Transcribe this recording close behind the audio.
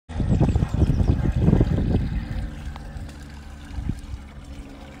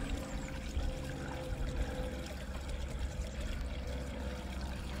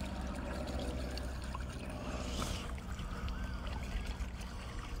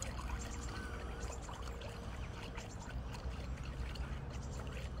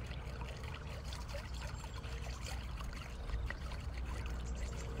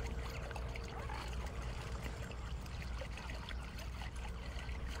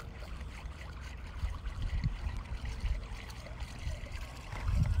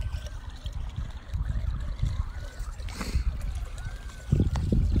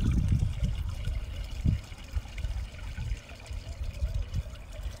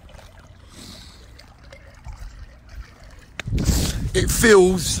it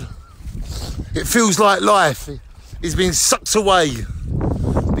feels like life is being sucked away,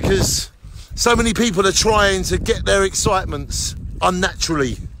 because so many people are trying to get their excitements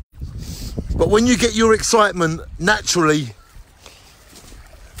unnaturally. But when you get your excitement naturally,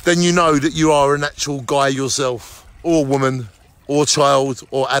 then you know that you are a natural guy yourself, or woman, or child,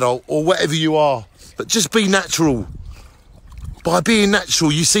 or adult, or whatever you are. But just be natural. By being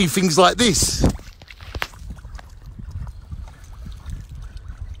natural, you see things like this.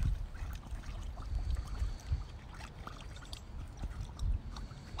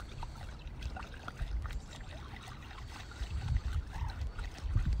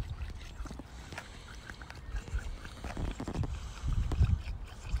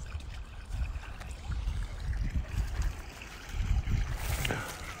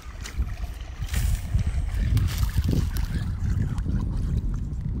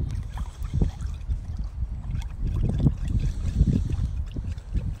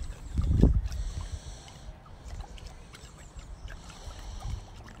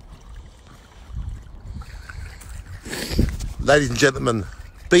 Ladies and gentlemen,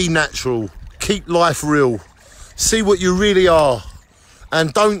 be natural, keep life real, see what you really are,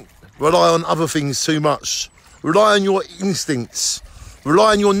 and don't rely on other things too much. Rely on your instincts,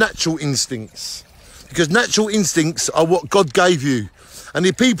 rely on your natural instincts, because natural instincts are what God gave you. And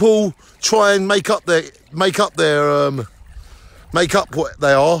if people try and make up what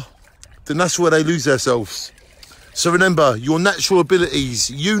they are, then that's where they lose themselves. So remember, your natural abilities,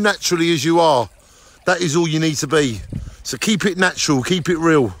 you naturally as you are, that is all you need to be. So keep it natural, keep it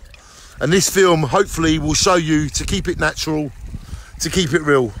real. And this film hopefully will show you to keep it natural, to keep it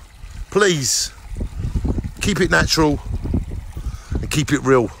real. Please, keep it natural and keep it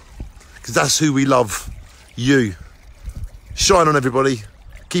real, because that's who we love, you. Shine on everybody,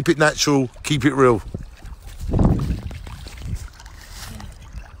 keep it natural, keep it real.